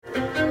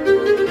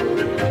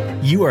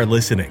You are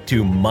listening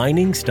to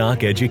Mining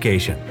Stock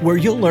Education, where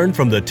you'll learn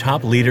from the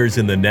top leaders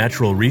in the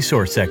natural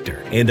resource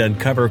sector and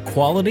uncover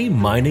quality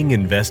mining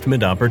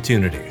investment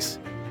opportunities.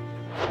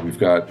 We've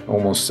got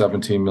almost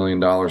 $17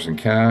 million in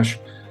cash.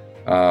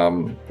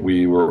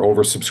 We were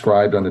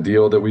oversubscribed on the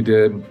deal that we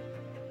did.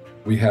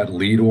 We had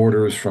lead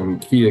orders from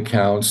key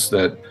accounts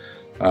that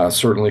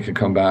certainly could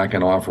come back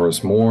and offer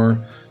us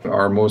more.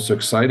 Our most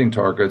exciting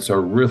targets are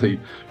really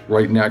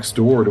right next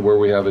door to where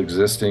we have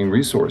existing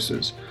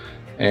resources.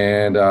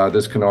 And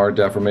this Canard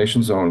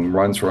Deformation Zone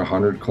runs for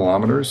 100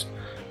 kilometers.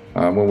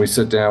 When we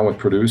sit down with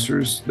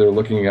producers, they're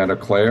looking at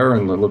Eclair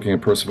and they're looking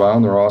at Percival,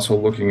 and they're also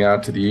looking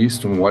out to the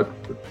east and what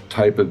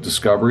type of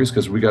discoveries,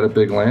 because we got a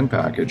big land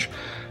package.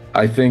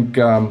 I think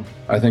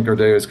our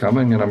day is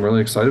coming, and I'm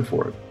really excited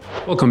for it.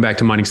 Welcome back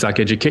to Mining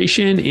Stock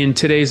Education. In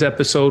today's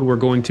episode, we're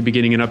going to be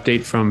getting an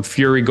update from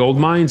Fury Gold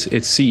Mines,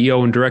 its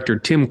CEO and director,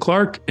 Tim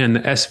Clark, and the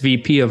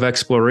SVP of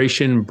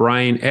Exploration,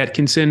 Brian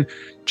Atkinson.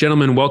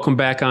 Gentlemen, welcome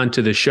back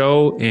onto the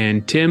show.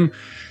 And Tim,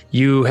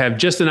 you have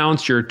just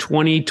announced your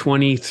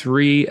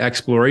 2023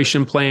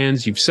 exploration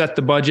plans. You've set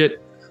the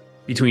budget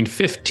between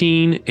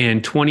 15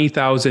 and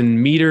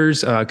 20,000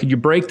 meters. Could you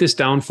break this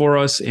down for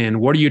us, and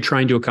what are you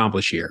trying to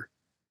accomplish here?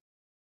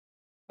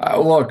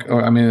 Look,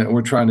 I mean,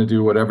 we're trying to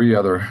do what every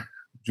other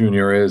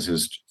junior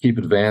is keep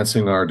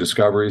advancing our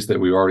discoveries that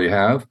we already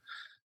have.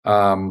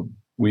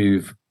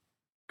 We've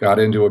got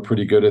into it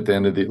pretty good at the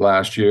end of the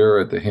last year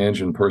at the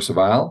Hinge and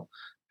Percival,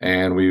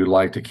 and we would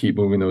like to keep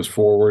moving those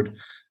forward.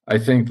 I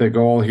think the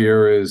goal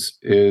here is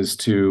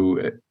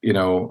to,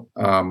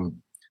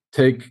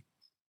 take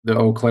the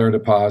Eau Claire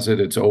deposit,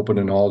 it's open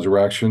in all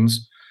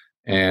directions,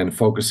 and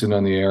focusing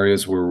on the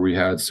areas where we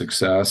had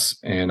success,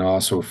 and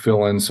also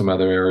fill in some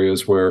other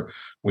areas where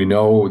we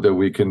know that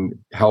we can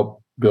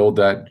help build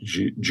that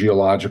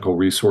geological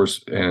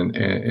resource and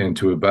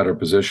into a better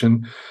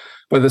position.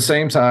 But at the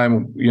same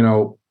time,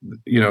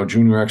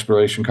 junior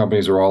exploration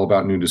companies are all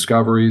about new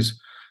discoveries.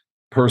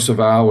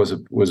 Percival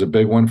was a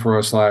big one for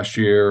us last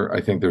year. I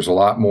think there's a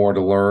lot more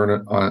to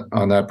learn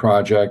on that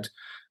project.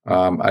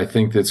 I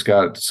think it's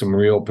got some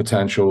real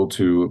potential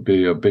to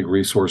be a big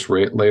resource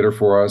rate later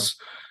for us.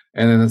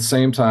 And then at the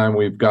same time,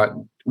 we've got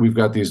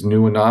these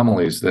new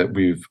anomalies that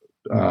we've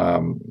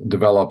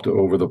developed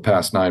over the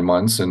past 9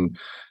 months, and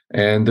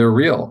they're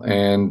real,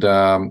 and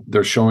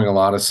they're showing a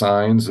lot of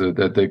signs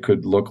that they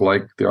could look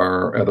like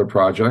our other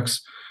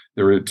projects.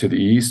 They're to the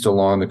east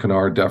along the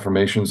Canard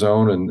Deformation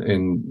Zone,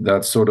 and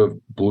that's sort of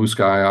blue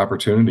sky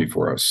opportunity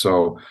for us.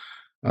 So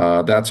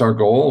that's our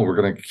goal.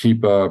 We're going to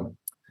keep a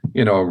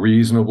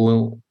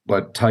reasonable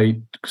but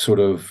tight sort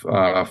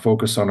of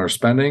focus on our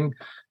spending,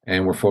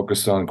 and we're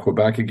focused on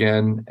Quebec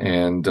again,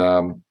 and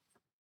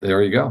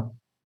there you go.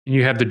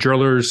 You have the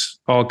drillers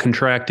all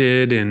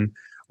contracted, and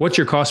what's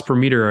your cost per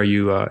meter are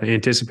you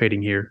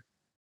anticipating here?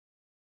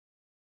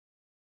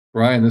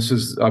 Brian, this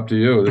is up to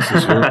you. This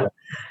is your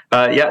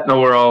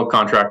we're all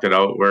contracted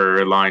out.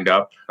 We're lined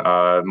up.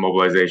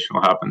 Mobilization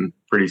will happen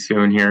pretty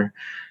soon here.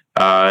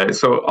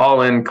 So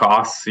all in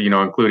costs,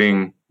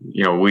 including,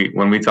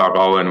 when we talk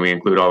all in, we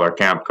include all our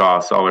camp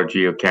costs, all our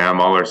geochem,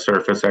 all our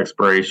surface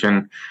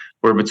exploration.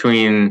 We're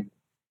between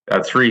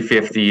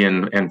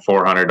 $350 and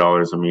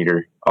 $400 a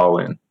meter all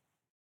in.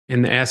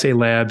 In the assay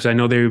labs, I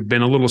know they've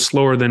been a little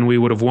slower than we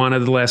would have wanted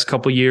the last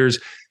couple of years.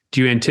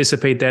 Do you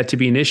anticipate that to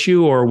be an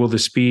issue, or will the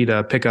speed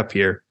pick up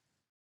here?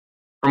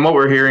 From what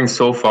we're hearing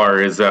so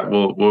far is that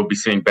we'll be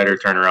seeing better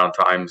turnaround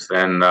times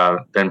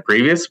than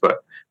previous,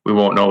 but we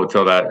won't know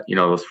until that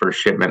those first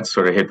shipments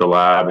sort of hit the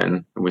lab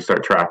and we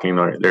start tracking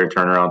their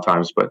turnaround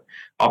times. But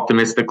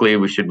optimistically,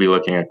 we should be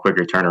looking at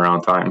quicker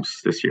turnaround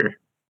times this year.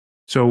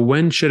 So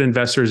when should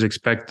investors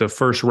expect the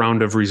first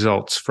round of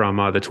results from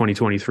the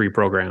 2023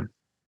 program?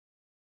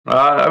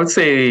 I would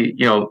say,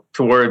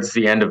 towards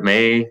the end of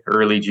May,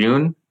 early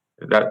June,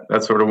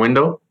 that sort of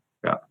window.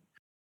 Yeah.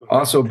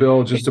 Also,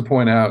 Bill, just to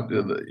point out,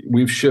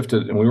 we've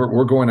shifted, and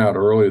we're going out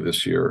early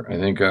this year. I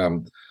think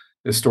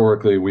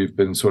historically we've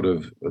been sort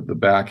of the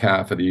back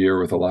half of the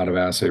year with a lot of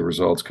assay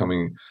results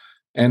coming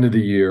end of the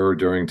year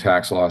during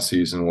tax loss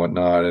season and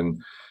whatnot. And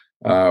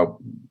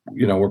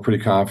we're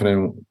pretty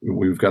confident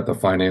we've got the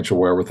financial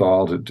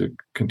wherewithal to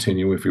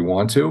continue if we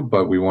want to,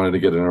 but we wanted to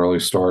get an early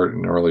start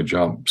and early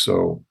jump.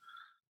 So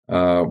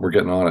we're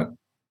getting on it.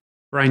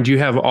 Brian, do you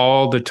have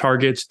all the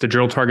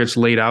drill targets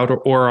laid out,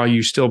 or are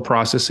you still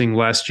processing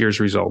last year's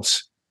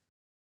results?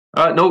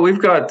 No, we've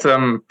got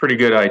pretty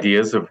good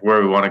ideas of where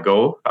we want to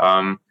go.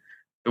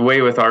 The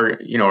way with our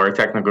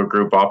technical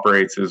group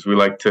operates is we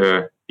like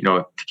to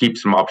keep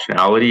some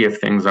optionality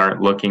if things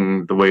aren't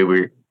looking the way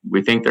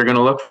we think they're going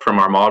to look from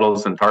our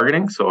models and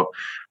targeting. So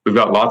we've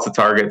got lots of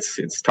targets.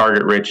 It's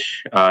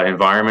target-rich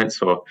environment.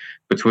 So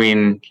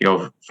between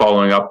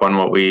following up on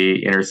what we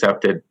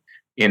intercepted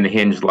in the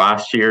Hinge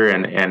last year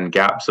and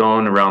gap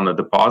zone around the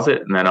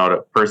deposit, and then out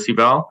at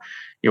Percival,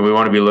 we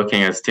want to be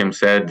looking, as Tim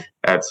said,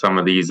 at some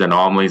of these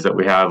anomalies that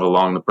we have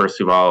along the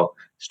Percival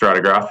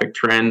stratigraphic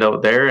trend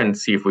out there, and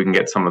see if we can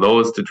get some of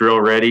those to drill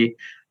ready.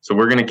 So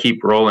we're going to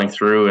keep rolling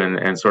through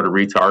and sort of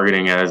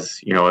retargeting as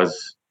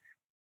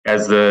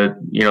as the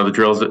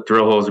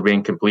drill holes are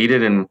being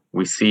completed, and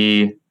we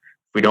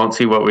don't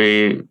see what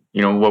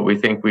we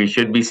think we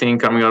should be seeing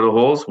coming out of the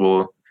holes,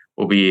 we'll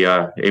be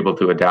able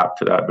to adapt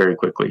to that very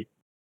quickly.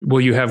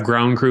 Will you have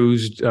ground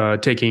crews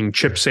taking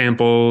chip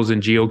samples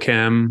and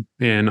geochem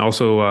and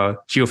also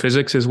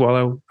geophysics as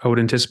well, I would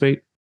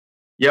anticipate?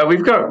 Yeah,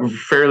 we've got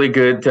fairly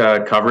good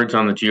coverage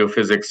on the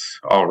geophysics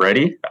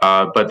already,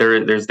 but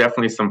there's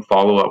definitely some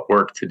follow-up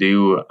work to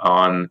do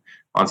on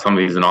some of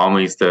these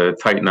anomalies to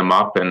tighten them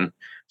up. And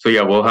so,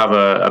 yeah, we'll have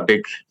a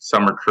big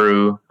summer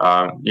crew,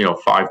 5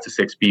 to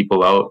 6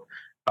 people out.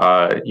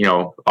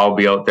 I'll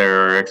be out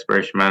there. Our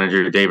exploration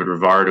manager, David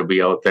Rivard, will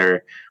be out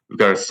there. We've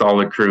got a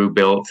solid crew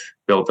built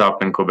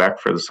up in Quebec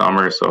for the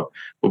summer. So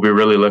we'll be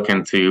really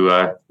looking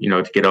to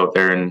get out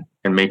there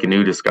and make a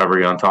new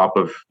discovery on top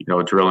of,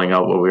 drilling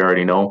out what we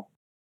already know.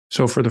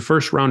 So for the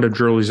first round of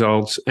drill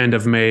results, end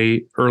of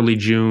May, early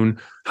June,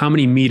 how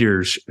many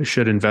meters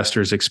should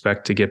investors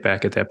expect to get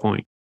back at that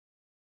point?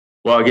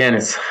 Well, again,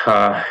 it's,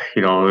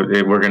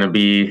 we're going to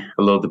be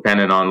a little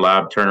dependent on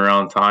lab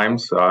turnaround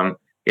times.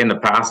 In the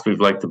past, we've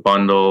liked to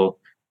bundle,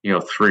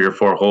 3 or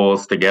 4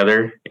 holes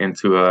together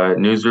into a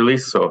news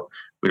release. So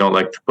we don't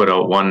like to put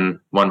out one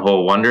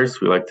hole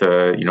wonders. We like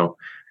to,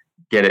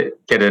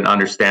 get an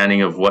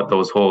understanding of what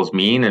those holes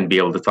mean and be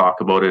able to talk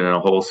about it in a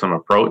wholesome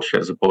approach,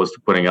 as opposed to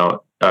putting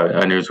out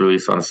a news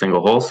release on a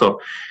single hole.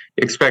 So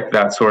expect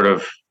that sort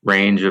of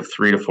range of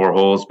 3 to 4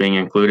 holes being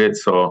included.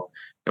 So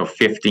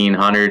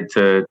 1,500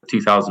 to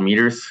 2,000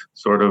 meters,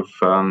 sort of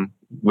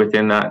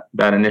within that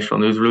initial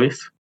news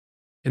release.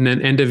 And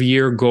then end of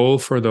year goal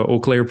for the Eau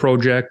Claire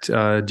project.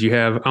 Do you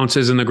have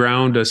ounces in the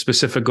ground, a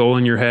specific goal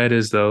in your head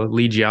as the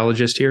lead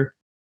geologist here?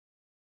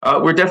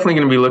 We're definitely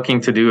going to be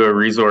looking to do a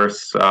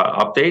resource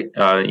update.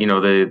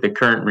 The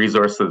current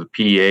resource that the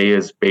PEA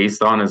is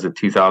based on is a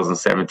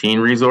 2017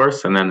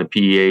 resource, and then the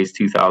PEA is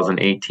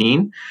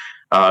 2018.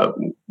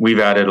 We've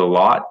added a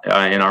lot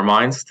in our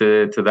minds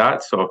to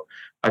that. So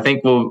I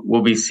think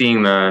we'll be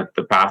seeing the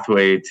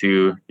pathway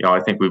to,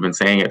 I think we've been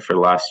saying it for the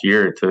last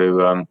year,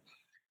 to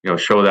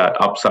show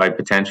that upside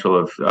potential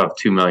of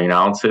 2 million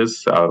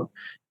ounces.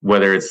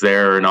 Whether it's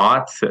there or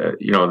not,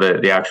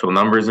 the actual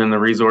numbers in the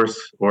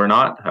resource or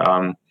not.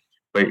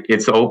 But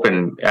it's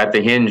open. At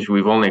the hinge,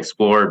 we've only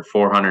explored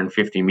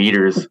 450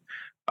 meters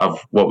of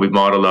what we've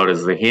modeled out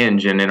as the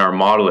hinge. And in our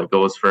model, it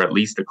goes for at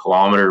least 1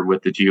 kilometer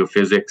with the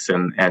geophysics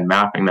and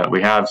mapping that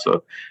we have.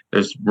 So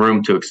there's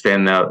room to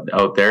extend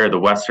out there. The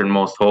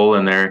westernmost hole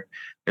in there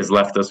has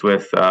left us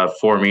with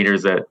 4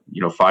 meters at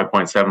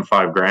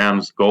 5.75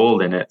 grams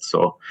gold in it.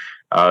 So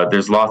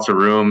there's lots of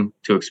room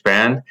to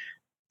expand.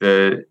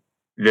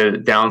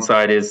 The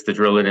downside is to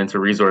drill it into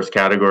resource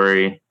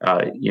category.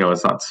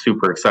 It's not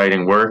super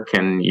exciting work,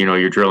 and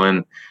you're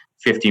drilling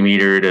 50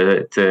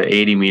 meter to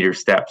 80 meter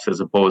steps as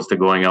opposed to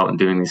going out and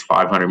doing these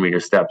 500 meter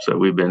steps that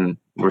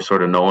we're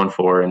sort of known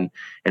for and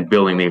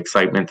building the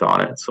excitement on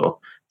it. So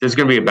there's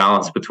going to be a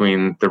balance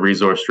between the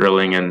resource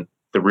drilling and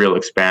the real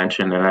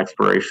expansion and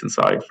exploration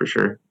side for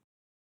sure.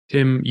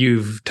 Tim,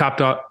 you've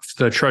topped off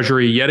the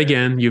Treasury yet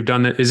again. You've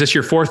done that. Is this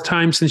your 4th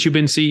time since you've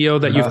been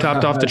CEO that you've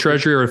topped off the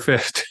Treasury, or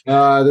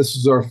 5th? This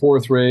is our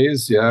 4th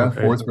raise. Yeah,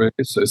 okay. 4th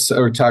raise.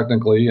 Or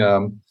technically,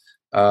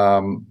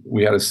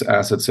 we had an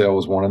asset sale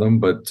was one of them,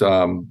 but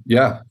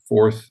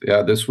 4th.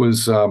 Yeah, this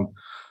was.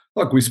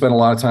 Look, we spent a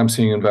lot of time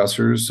seeing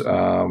investors.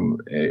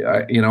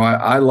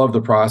 I love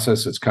the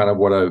process. It's kind of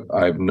what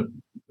I've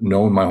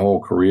known my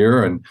whole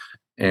career,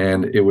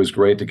 and it was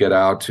great to get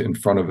out in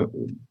front of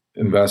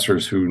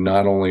investors who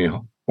not only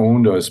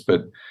owned us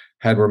but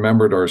had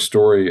remembered our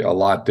story a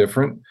lot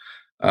different.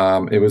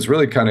 It was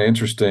really kind of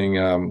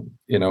interesting.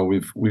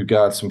 We've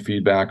got some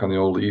feedback on the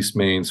old East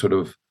Main sort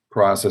of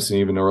process, and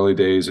even early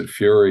days at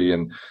Fury,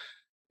 and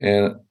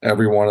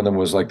every one of them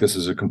was like, this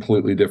is a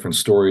completely different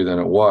story than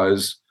it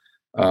was,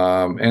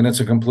 and it's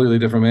a completely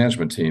different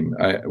management team.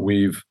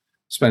 We've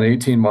spent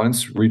 18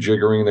 months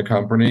rejiggering the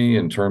company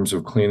in terms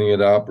of cleaning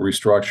it up,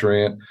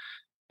 restructuring it.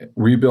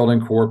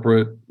 Rebuilding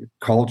corporate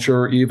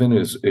culture even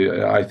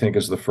I think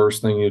is the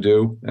first thing you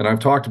do. And I've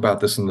talked about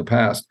this in the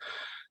past.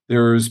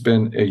 There's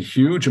been a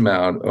huge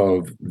amount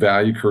of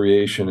value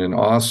creation and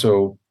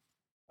also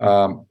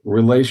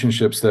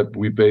relationships that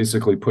we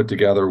basically put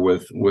together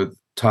with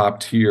top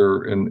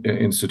tier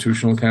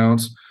institutional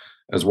accounts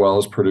as well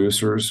as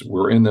producers.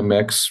 We're in the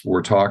mix.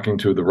 We're talking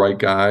to the right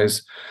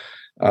guys.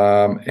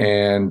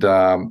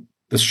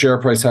 The share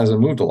price hasn't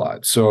moved a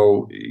lot.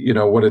 So,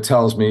 what it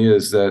tells me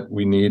is that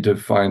we need to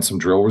find some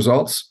drill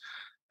results.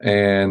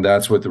 And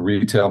that's what the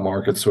retail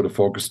market sort of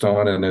focused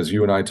on. And as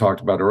you and I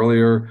talked about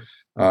earlier,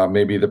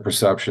 maybe the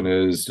perception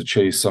is to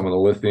chase some of the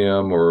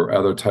lithium or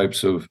other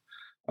types of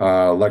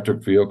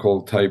electric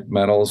vehicle type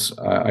metals.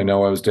 I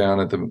know I was down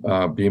at the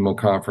BMO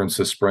conference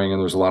this spring, and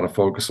there's a lot of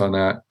focus on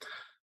that.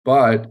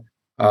 But,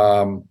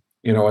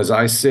 as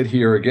I sit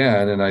here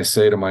again and I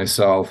say to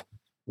myself,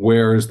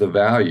 where is the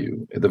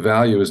value? The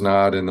value is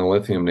not in the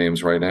lithium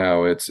names right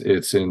now. It's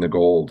in the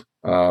gold.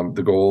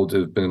 The gold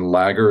has been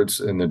laggards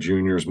and the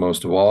juniors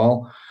most of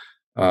all.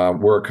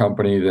 We're a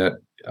company that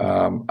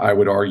I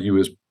would argue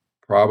is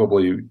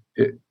probably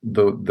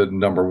the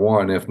number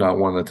one, if not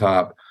one of the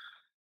top,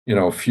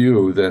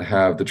 few that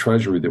have the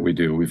treasury that we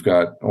do. We've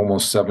got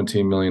almost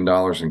 $17 million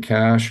in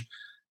cash.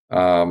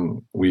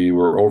 We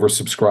were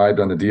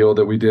oversubscribed on the deal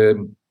that we did.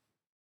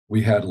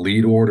 We had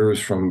lead orders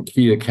from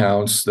key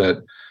accounts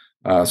that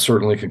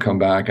certainly could come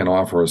back and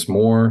offer us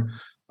more.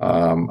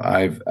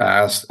 I've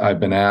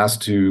been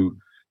asked to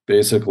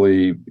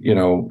basically,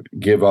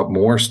 give up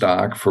more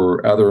stock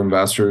for other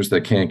investors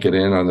that can't get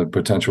in on the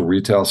potential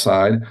retail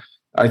side.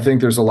 I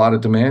think there's a lot of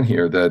demand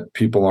here that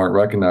people aren't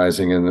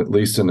recognizing, and at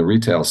least in the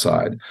retail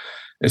side.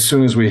 As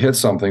soon as we hit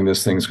something,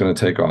 this thing's going to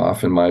take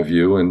off, in my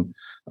view. And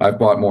I've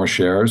bought more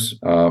shares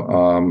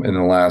in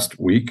the last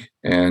week,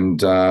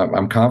 and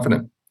I'm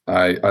confident.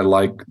 I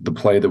like the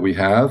play that we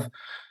have.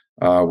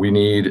 We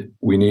need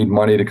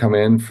money to come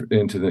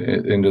into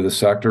the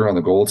sector on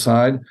the gold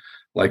side,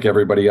 like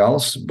everybody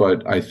else.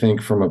 But I think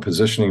from a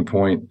positioning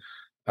point,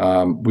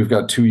 we've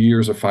got 2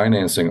 years of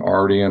financing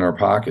already in our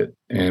pocket,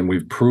 and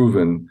we've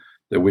proven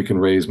that we can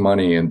raise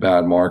money in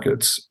bad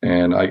markets,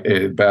 and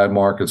bad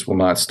markets will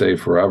not stay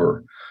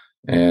forever.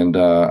 And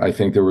I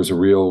think there was a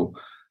real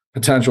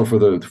potential for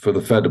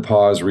the Fed to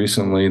pause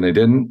recently, and they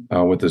didn't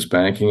with this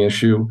banking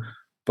issue.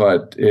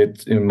 But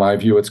in my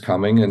view, it's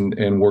coming,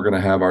 and we're going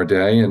to have our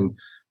day. And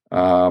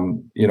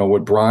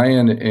what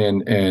Brian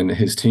and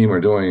his team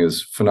are doing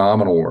is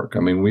phenomenal work.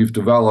 I mean, we've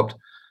developed.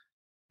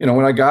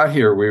 When I got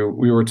here,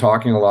 we were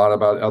talking a lot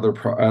about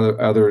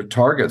other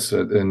targets,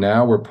 and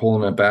now we're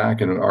pulling it back.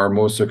 And our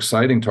most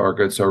exciting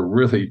targets are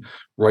really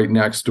right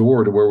next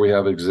door to where we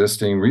have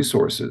existing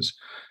resources.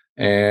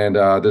 And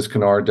this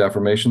Canard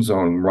Deformation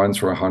Zone runs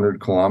for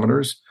 100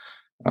 kilometers.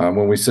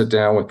 When we sit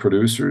down with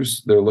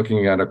producers, they're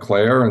looking at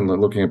Eclair and they're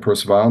looking at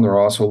Percival, and they're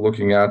also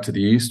looking out to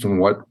the east and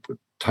what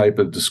type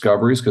of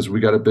discoveries, because we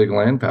got a big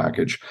land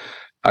package.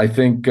 I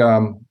think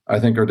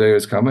our day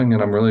is coming,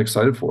 and I'm really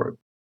excited for it.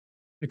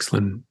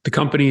 Excellent. The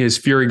company is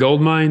Fury Gold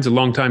Mines, a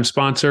longtime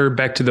sponsor,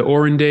 back to the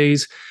Oren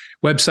days.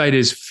 Website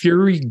is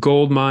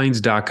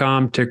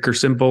furygoldmines.com. Ticker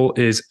symbol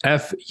is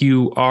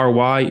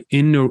FURY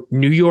in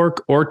New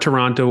York or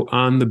Toronto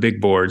on the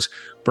big boards.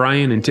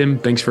 Brian and Tim,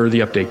 thanks for the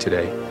update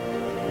today.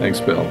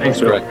 Thanks, Bill. Thanks,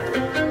 Bill. Great.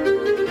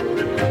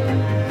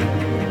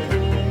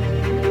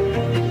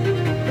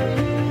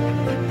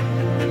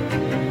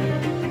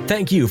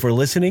 Thank you for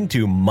listening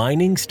to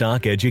Mining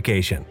Stock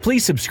Education.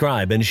 Please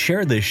subscribe and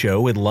share this show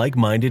with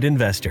like-minded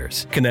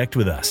investors. Connect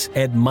with us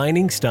at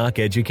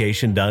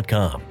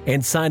miningstockeducation.com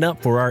and sign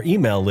up for our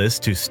email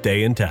list to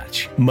stay in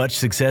touch. Much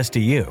success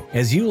to you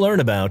as you learn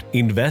about,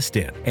 invest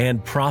in,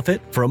 and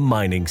profit from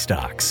mining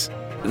stocks.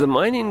 The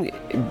mining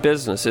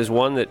business is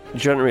one that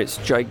generates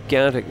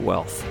gigantic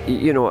wealth.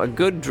 A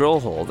good drill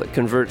hole that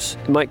converts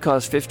might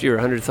cost $50,000 or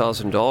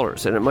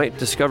 $100,000, and it might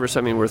discover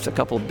something worth a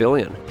couple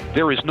billion.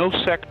 There is no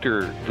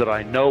sector that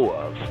I know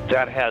of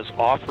that has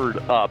offered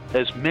up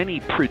as many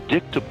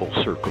predictable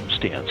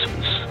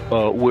circumstances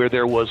where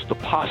there was the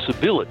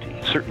possibility,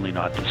 certainly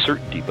not the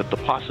certainty, but the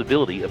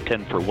possibility of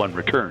 10-for-1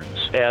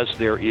 returns, as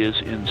there is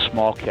in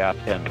small cap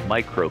and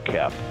micro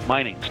cap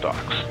mining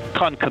stocks.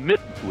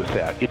 Concomitant with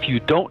that, if you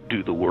don't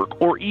do the work,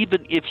 or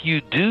even if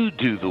you do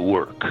the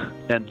work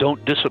and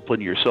don't discipline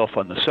yourself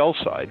on the sell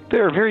side,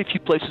 there are very few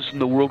places in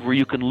the world where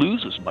you can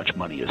lose as much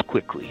money as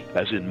quickly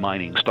as in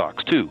mining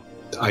stocks too.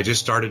 I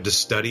just started to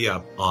study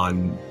up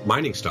on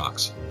mining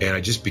stocks, and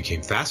I just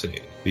became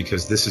fascinated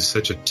because this is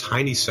such a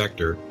tiny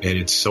sector and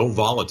it's so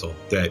volatile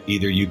that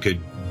either you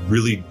could do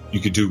really,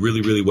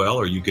 really well,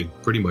 or you could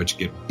pretty much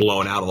get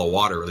blown out of the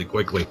water really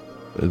quickly.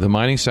 The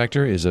mining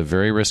sector is a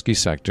very risky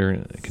sector.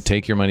 It can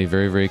take your money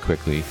very, very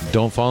quickly.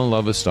 Don't fall in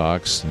love with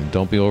stocks. And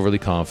don't be overly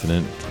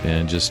confident,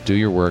 and just do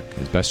your work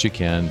as best you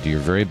can. Do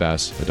your very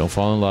best, but don't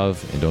fall in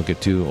love and don't get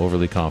too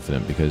overly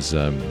confident, because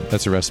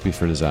that's a recipe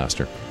for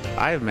disaster.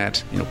 I have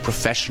met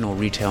professional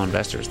retail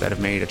investors that have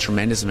made a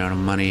tremendous amount of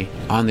money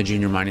on the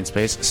junior mining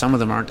space. Some of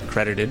them aren't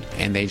accredited,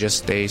 and they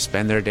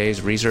spend their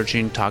days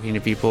researching, talking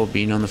to people,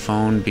 being on the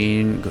phone,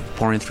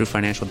 pouring through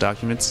financial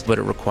documents, but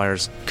it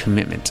requires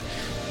commitment.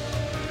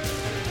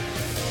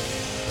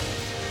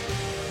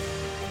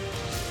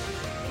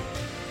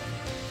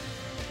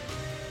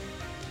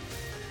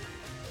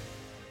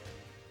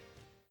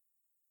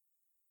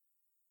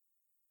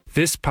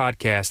 This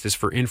podcast is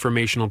for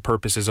informational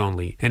purposes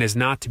only and is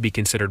not to be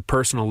considered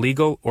personal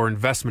legal or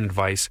investment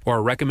advice or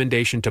a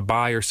recommendation to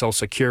buy or sell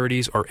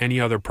securities or any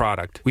other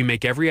product. We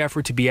make every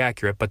effort to be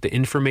accurate, but the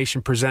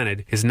information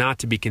presented is not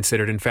to be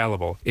considered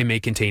infallible. It may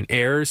contain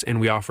errors,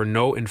 and we offer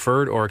no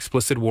inferred or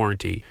explicit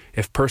warranty.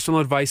 If personal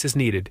advice is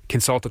needed,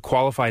 consult a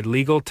qualified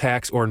legal,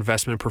 tax, or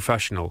investment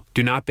professional.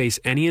 Do not base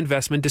any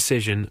investment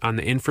decision on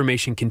the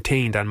information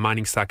contained on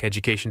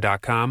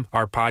miningstockeducation.com,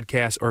 our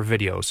podcasts, or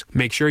videos.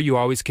 Make sure you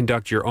always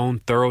conduct your own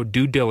thorough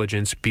due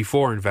diligence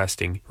before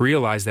investing.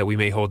 Realize that we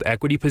may hold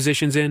equity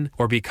positions in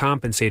or be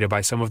compensated by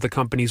some of the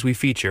companies we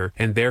feature,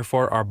 and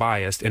therefore are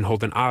biased and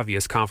hold an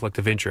obvious conflict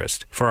of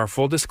interest. For our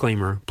full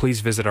disclaimer, please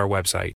visit our website.